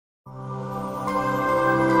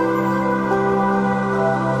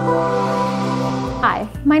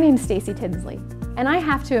Stacy Tinsley, and I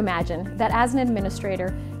have to imagine that as an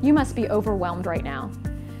administrator, you must be overwhelmed right now.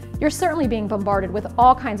 You're certainly being bombarded with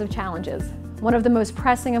all kinds of challenges, one of the most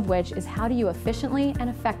pressing of which is how do you efficiently and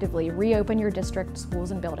effectively reopen your district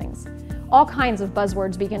schools and buildings. All kinds of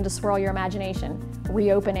buzzwords begin to swirl your imagination: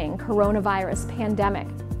 reopening, coronavirus, pandemic.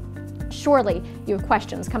 Surely you have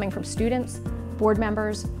questions coming from students, board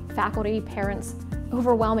members, faculty, parents,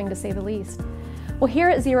 overwhelming to say the least. Well, here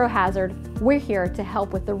at Zero Hazard, we're here to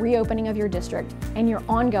help with the reopening of your district and your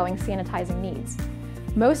ongoing sanitizing needs.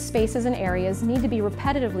 Most spaces and areas need to be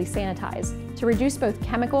repetitively sanitized. To reduce both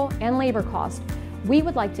chemical and labor costs, we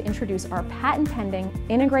would like to introduce our patent-pending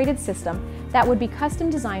integrated system that would be custom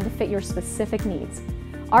designed to fit your specific needs.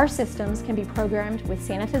 Our systems can be programmed with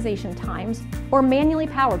sanitization times or manually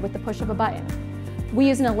powered with the push of a button. We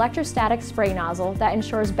use an electrostatic spray nozzle that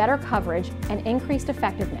ensures better coverage and increased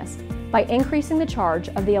effectiveness by increasing the charge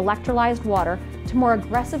of the electrolyzed water to more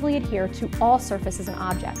aggressively adhere to all surfaces and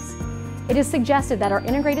objects. It is suggested that our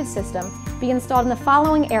integrated system be installed in the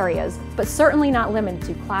following areas, but certainly not limited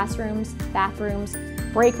to classrooms, bathrooms,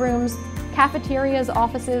 break rooms, cafeterias,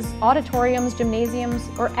 offices, auditoriums, gymnasiums,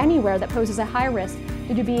 or anywhere that poses a high risk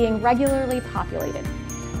due to being regularly populated.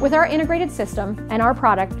 With our integrated system and our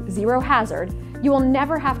product, Zero Hazard, you will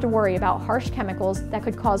never have to worry about harsh chemicals that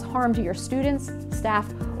could cause harm to your students,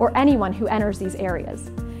 staff, or anyone who enters these areas.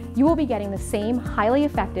 You will be getting the same highly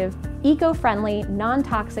effective, eco-friendly,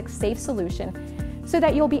 non-toxic, safe solution so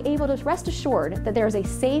that you'll be able to rest assured that there is a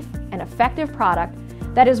safe and effective product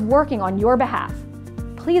that is working on your behalf.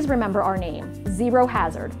 Please remember our name, Zero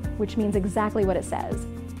Hazard, which means exactly what it says,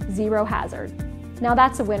 Zero Hazard. Now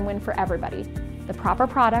that's a win-win for everybody. The proper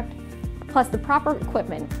product plus the proper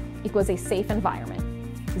equipment equals a safe environment.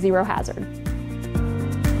 Zero Hazard.